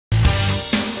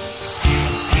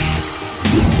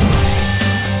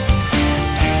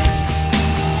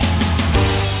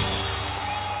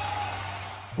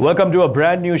Welcome to a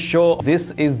brand new show. This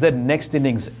is the next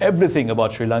innings, everything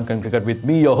about Sri Lankan cricket with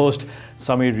me, your host,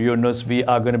 Samir Yoonus. We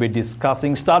are going to be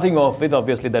discussing, starting off with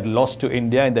obviously that loss to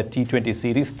India in the T20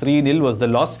 series. 3-0 was the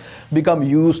loss. Become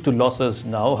used to losses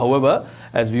now. However,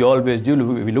 as we always do,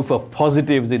 we look for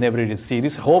positives in every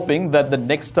series, hoping that the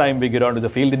next time we get onto the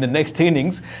field in the next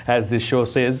innings, as this show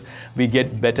says, we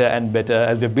get better and better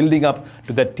as we're building up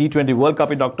to that T20 World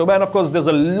Cup in October. And of course, there's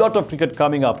a lot of cricket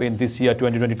coming up in this year,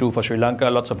 2022 for Sri Lanka.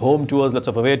 Lots of home tours, lots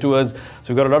of away tours. So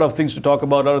we've got a lot of things to talk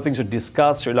about, a lot of things to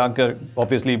discuss. Sri Lanka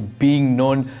obviously being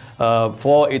known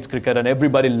for its cricket, and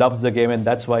everybody loves the game, and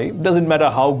that's why it doesn't matter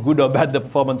how good or bad the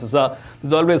performances are,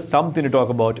 there's always something to talk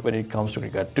about when it comes to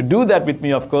cricket. To do that with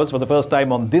me, of course, for the first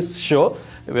time on this show,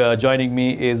 joining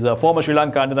me is former Sri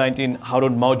Lanka under-19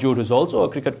 Haroon Mowjood, who's also a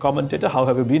cricket commentator. How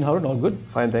have you been, Haroon? All good?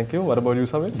 Fine, thank you. What about you,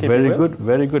 Samir? Very good,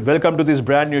 very good. Welcome to this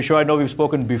brand new show. I know we've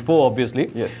spoken before,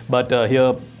 obviously. Yes. But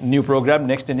here, new program,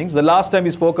 next innings. The last time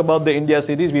we spoke about the India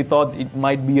series, we thought it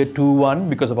might be a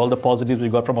 2-1 because of all the positives we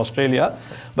got from Australia.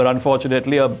 But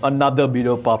unfortunately, another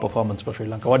below par performance for Sri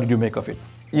Lanka. What did you make of it?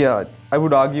 Yeah, I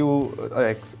would argue,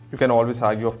 you can always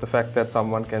argue of the fact that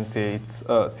someone can say it's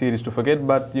a series to forget,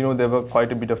 but you know, there were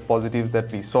quite a bit of positives that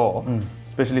we saw,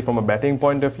 especially from a batting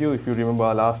point of view. If you remember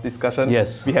our last discussion,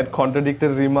 yes, we had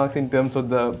contradictory remarks in terms of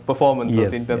the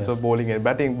performances, in terms of bowling and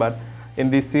batting, but in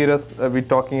this series, we're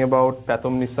talking about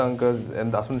Pathum Nissanka's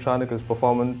and Dasun Shanaka's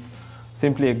performance,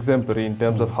 simply exemplary in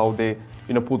terms of how they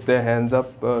put their hands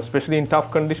up, especially in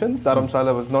tough conditions.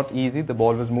 Dharamsala was not easy, the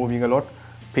ball was moving a lot.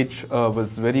 Pitch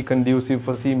was very conducive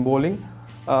for seam bowling.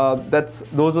 Those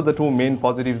were the two main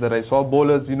positives that I saw.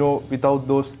 Bowlers, without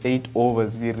those 8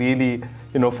 overs, we really,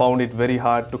 found it very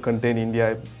hard to contain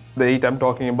India. The 8 I'm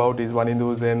talking about is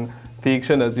Wanindus and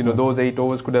Theekshanas. Those 8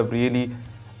 overs could have really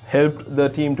helped the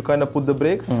team to kind of put the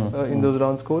brakes in those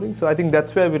round scoring. So I think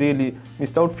that's where we really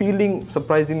missed out. Fielding,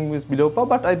 surprisingly, was below par,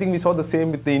 but I think we saw the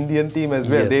same with the Indian team as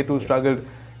well. They too struggled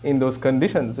in those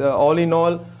conditions. All in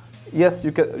all, yes,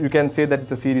 you can say that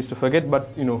it's a series to forget, but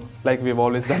like we've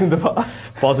always done in the past,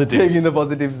 positives, taking the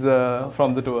positives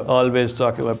from the tour. Always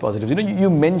talking about positives. You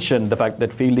mentioned the fact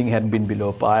that fielding had been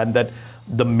below par, and that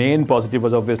the main positive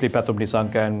was obviously Pathum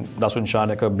Nissanka and Dasun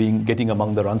Shanaka getting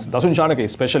among the runs. Dasun Shanaka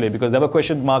especially, because there were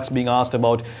question marks being asked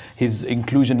about his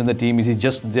inclusion in the team. Is he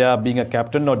just there being a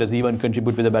captain, or does he even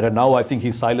contribute with a batter? Now I think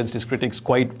he silenced his critics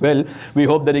quite well. We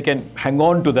hope that he can hang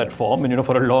on to that form, and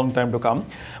for a long time to come.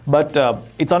 But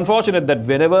it's unfortunate that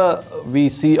whenever we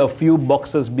see a few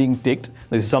boxes being ticked,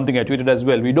 this is something I tweeted as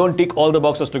well, we don't tick all the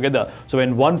boxes together. So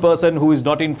when one person who is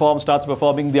not in form starts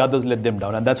performing, the others let them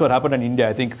down. And that's what happened in India.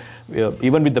 I think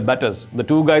even with the batters, the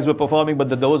 2 guys were performing, but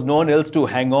there was no one else to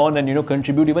hang on and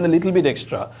contribute even a little bit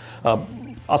extra.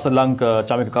 Asalanka,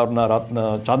 Chamika Karuna,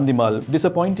 Ratna, Chandimal,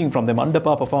 disappointing from them, under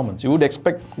par performance. You would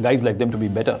expect guys like them to be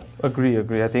better. Agree.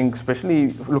 I think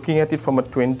especially looking at it from a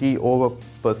 20 over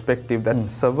perspective, that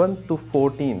 7th to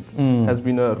 14th has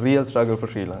been a real struggle for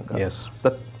Sri Lanka. Yes.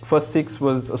 The first 6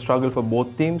 was a struggle for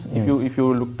both teams. If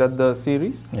you looked at the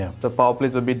series, the power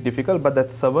plays were a bit difficult, but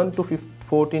that 7 to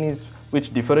 14 is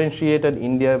which differentiated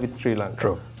India with Sri Lanka.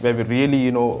 True. Where we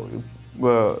really,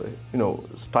 were,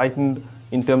 tightened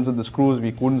in terms of the screws.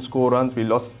 We couldn't score runs, we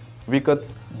lost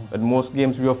wickets. At most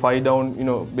games we were 5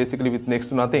 down, basically with next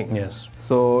to nothing. Yes.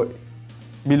 So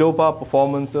below par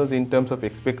performances in terms of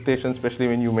expectations, especially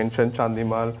when you mentioned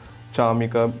Chandimal,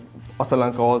 Chamika,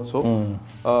 Asalanka also.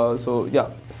 So yeah,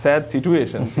 sad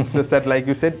situation. It's a sad, like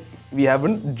you said, we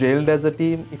haven't gelled as a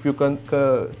team if you can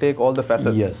take all the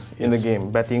facets in the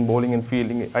game, batting, bowling and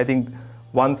fielding. I think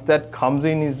once that comes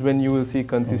in is when you will see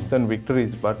consistent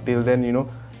victories. But till then,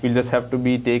 we'll just have to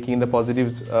be taking the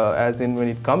positives as in when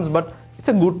it comes. But it's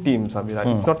a good team,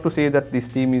 Samir. It's not to say that this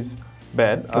team is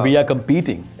bad. We are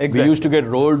competing. Exactly. We used to get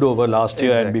rolled over last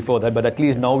year and before that, but at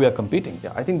least now we are competing.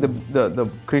 Yeah, I think the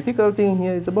critical thing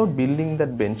here is about building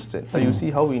that bench strength. You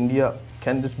see how India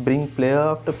can just bring player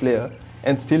after player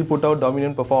and still put out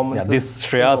dominant performances. Yeah, this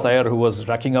Shreyas Iyer, who was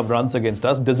racking up runs against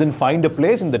us, doesn't find a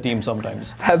place in the team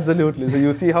sometimes. Absolutely. So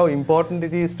you see how important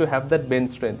it is to have that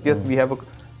bench strength. Yes, we have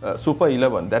a Super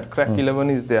 11, that crack 11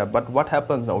 is there. But what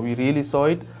happens now? We really saw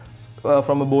it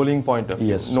from a bowling point of view.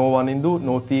 Yes. No Wanindu,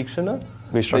 no Theekshana.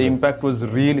 The impact was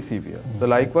really severe. So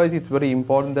likewise, it's very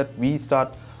important that we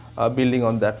start building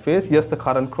on that phase. Yes, the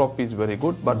current crop is very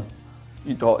good, but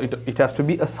it has to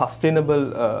be a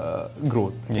sustainable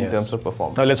growth in terms of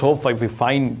performance. Now let's hope we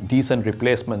find decent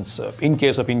replacements in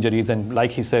case of injuries, and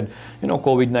like he said,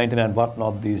 COVID-19 and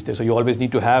whatnot these days. So you always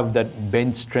need to have that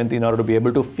bench strength in order to be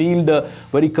able to field a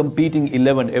very competing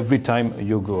 11 every time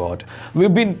you go out.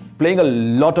 We've been playing a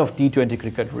lot of T20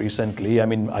 cricket recently. I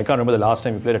mean, I can't remember the last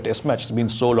time we played a test match. It's been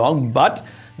so long, but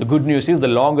the good news is the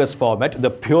longest format, the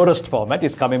purest format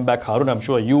is coming back, Haroon. I'm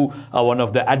sure you are one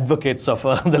of the advocates of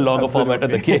the longer format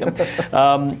of the game.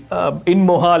 In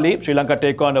Mohali, Sri Lanka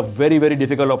take on a very, very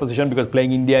difficult opposition because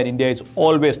playing India in India is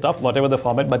always tough, whatever the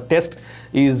format, but test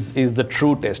is the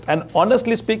true test. And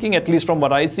honestly speaking, at least from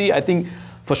what I see, I think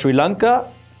for Sri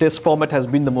Lanka, test format has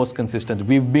been the most consistent.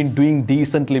 We've been doing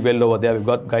decently well over there. We've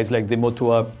got guys like Dimuth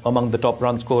who are among the top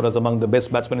run scorers, among the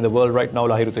best batsmen in the world right now.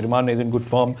 Lahiru Thirumanne is in good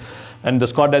form. And the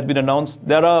squad has been announced.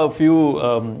 There are a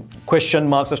few question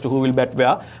marks as to who will bat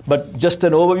where. But just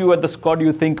an overview at the squad, do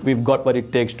you think we've got what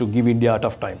it takes to give India a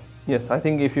tough time? Yes, I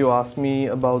think if you ask me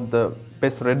about the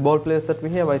best red ball players that we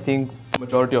have, I think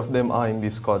majority of them are in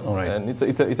this squad. Right. And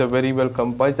it's a very well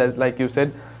compiled, like you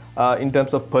said, in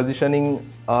terms of positioning,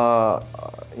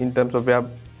 in terms of where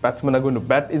batsmen are going to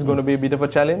bat is going to be a bit of a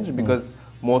challenge because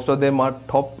most of them are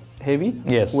top heavy,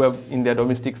 who have in their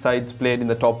domestic sides played in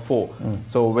the top 4.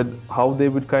 So with how they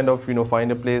would kind of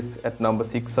find a place at number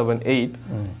 6, 7, 8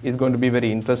 is going to be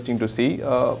very interesting to see.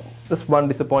 Just one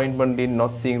disappointment in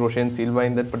not seeing Roshan Silva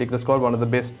in that particular squad, one of the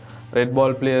best red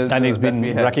ball players. And he's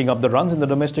been racking up the runs in the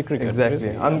domestic cricket. Exactly.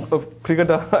 And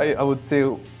cricketer, I would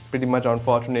say, pretty much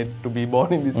unfortunate to be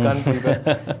born in this country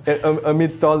because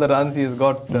amidst all the runs he's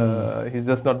got, he's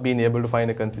just not been able to find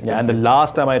a consistent. Yeah, and the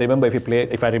last time I remember,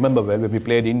 if I remember well, when we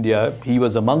played India, he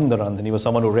was among the runs and he was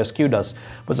someone who rescued us.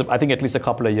 But I think at least a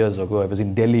couple of years ago, I was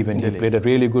in Delhi when he played a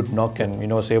really good knock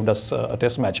and saved us a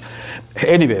test match.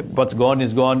 Anyway, what's gone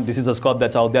is gone. This is a squad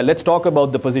that's out there. Let's talk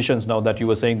about the positions now that you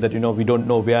were saying that we don't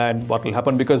know where and what will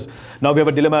happen, because now we have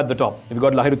a dilemma at the top. We've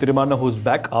got Lahiru Thirumanne, who's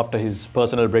back after his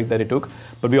personal break that he took,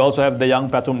 but we also have the young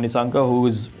Pathum Nissanka, who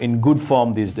is in good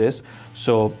form these days.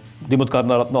 So Dimuth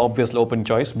Karunaratne, obviously open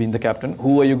choice, being the captain.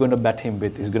 Who are you going to bat him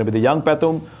with? Is it going to be the young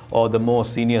Pathum or the more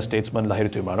senior statesman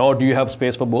Lahiru Thirumanne? Or do you have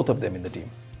space for both of them in the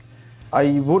team?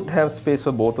 I would have space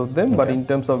for both of them, but in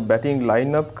terms of batting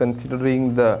lineup,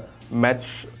 considering the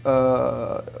match,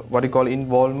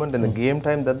 involvement and the game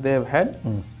time that they have had,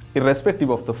 irrespective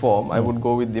of the form, I would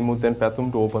go with Dimuth and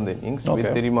Pathum to open the innings, with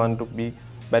Thirumanne to be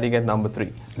batting at number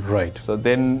 3. Right. So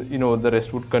then, the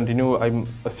rest would continue. I'm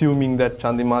assuming that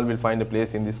Chandimal will find a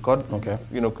place in this squad.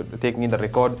 Taking in the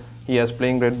record, he has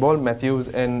playing red ball, Matthews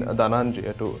and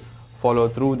Dhananjaya to follow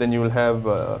through. Then you will have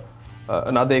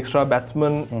another extra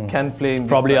batsman can play in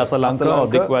probably Asalanka or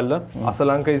Dickwella.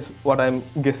 Asalanka is what I'm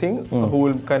guessing, who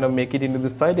will kind of make it into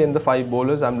this side. And the 5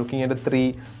 bowlers, I'm looking at a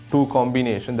 3-2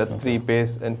 combination. That's 3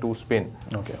 pace and 2 spin.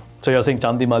 Okay. So you're saying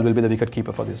Chandimal will be the wicket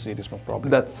keeper for this series, probably?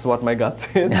 That's what my gut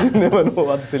says. You never know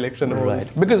what the selection holds.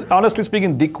 Right. Because honestly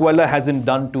speaking, Dickwella hasn't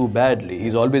done too badly.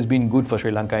 He's always been good for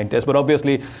Sri Lanka in Test, but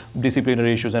obviously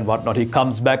disciplinary issues and whatnot. He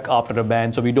comes back after a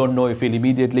ban, so we don't know if he'll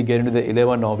immediately get into the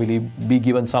 11 or will he be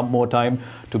given some more time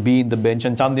to be in the bench.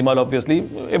 And Chandimal, obviously,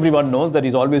 everyone knows that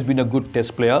he's always been a good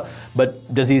Test player,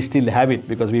 but does he still have it?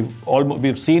 Because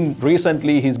we've seen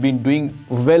recently he's been doing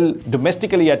well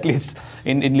domestically, at least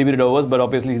in limited overs, but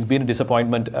obviously he's been a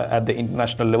disappointment at the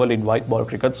international level in white ball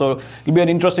cricket. So it'll be an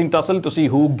interesting tussle to see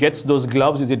who gets those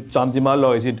gloves. Is it Chandimal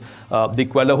or is it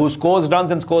Dickwella, who scores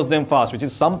runs and scores them fast, which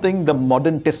is something the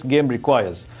modern Test game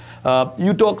requires.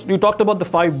 You talked about the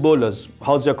 5 bowlers.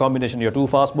 How's your combination? Your 2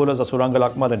 fast bowlers are Surangal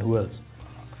Akmal and who else?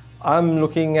 I'm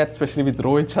looking at, especially with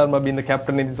Rohit Sharma being the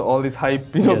captain, it's all this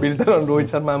hype built around Rohit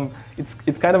Sharma.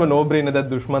 It's kind of a no-brainer that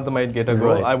Dushmantha might get a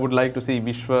go. I would like to see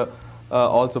Vishwa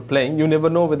also playing. You never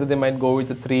know whether they might go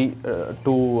with a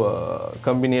 3-2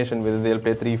 combination, whether they'll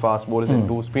play 3 fast bowlers and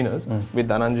 2 spinners, with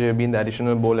Dhananjaya being the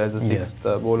additional bowler as a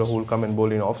 6th bowler who will come and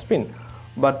bowl in off spin.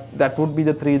 But that would be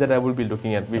the 3 that I will be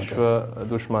looking at: Vishwa,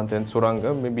 Dushmantha and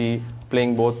Suranga. Maybe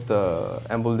playing both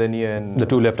Ambuldeniya and the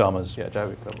 2 left armers. Yeah,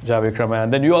 Javikrama.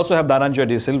 And then you also have Dhananjaya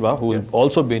De Silva, who's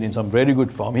also been in some very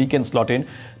good form. He can slot in,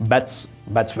 bats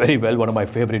very well, one of my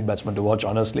favorite batsmen to watch,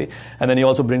 honestly. And then he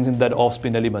also brings in that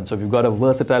off-spin element. So we've got a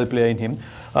versatile player in him.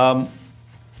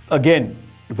 Again,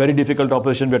 very difficult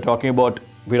opposition. We're talking about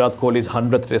Virat Kohli's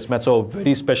 100th Test match, so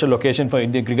very special occasion for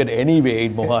Indian cricket anyway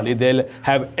in Mohali. They'll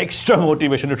have extra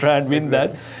motivation to try and win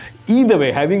that. Either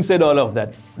way, having said all of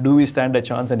that, do we stand a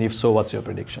chance, and if so, what's your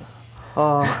prediction?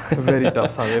 Very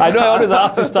tough, Samir. I know I always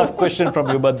ask this tough question from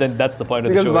you, but then that's the point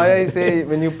of the show. Because why I say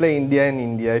when you play India in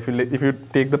India, if you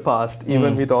take the past,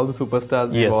 even with all the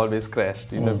superstars, we've always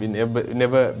crashed. You know,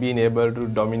 never been able to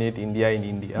dominate India in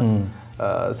India.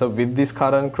 So with this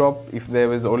current crop, if there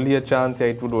was only a chance,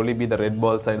 it would only be the red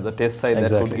ball side, the test side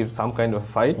that would give some kind of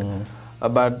fight.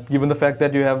 But given the fact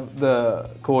that you have the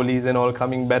Kohlis and all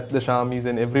coming back, the Shamis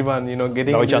and everyone, you know,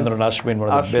 getting Ravichandran Ashwin, one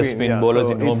of the best spin bowlers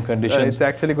in home conditions. It's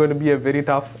actually going to be a very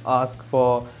tough ask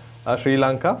for Sri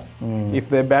Lanka. If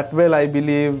they bat well, I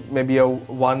believe maybe a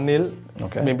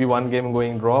 1-0, maybe one game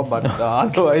going draw, but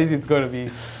otherwise it's going to be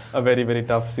a very, very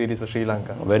tough series for Sri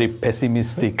Lanka. Very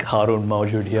pessimistic Haroon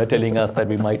Mowjood here telling us that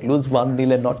we might lose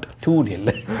 1-0 and not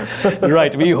 2-0.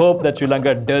 Right, we hope that Sri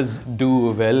Lanka does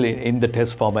do well in the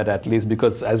test format at least,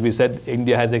 because as we said,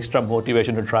 India has extra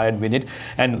motivation to try and win it,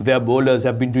 and their bowlers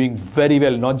have been doing very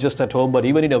well, not just at home but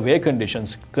even in away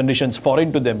conditions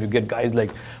foreign to them. You get guys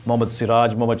like Mohammad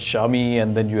Siraj, Mohammad Shami,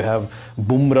 and then you have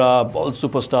Bumrah, all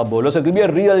superstar bowlers. So it will be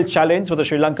a real challenge for the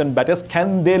Sri Lankan batters.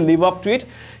 Can they live up to it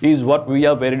is what we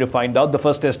are very to find out. The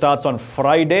first test starts on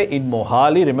Friday in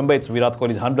Mohali. Remember, it's Virat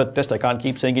Kohli's 100th test. I can't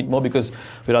keep saying it more because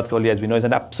Virat Kohli, as we know, is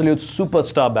an absolute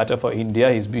superstar batter for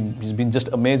India. He's been just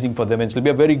amazing for them, and it will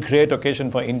be a very great occasion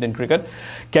for Indian cricket.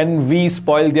 Can we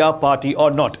spoil their party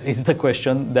or not is the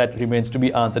question that remains to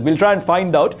be answered. We'll try and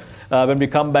find out when we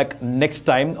come back next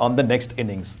time on the next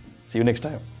innings. See you next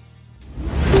time.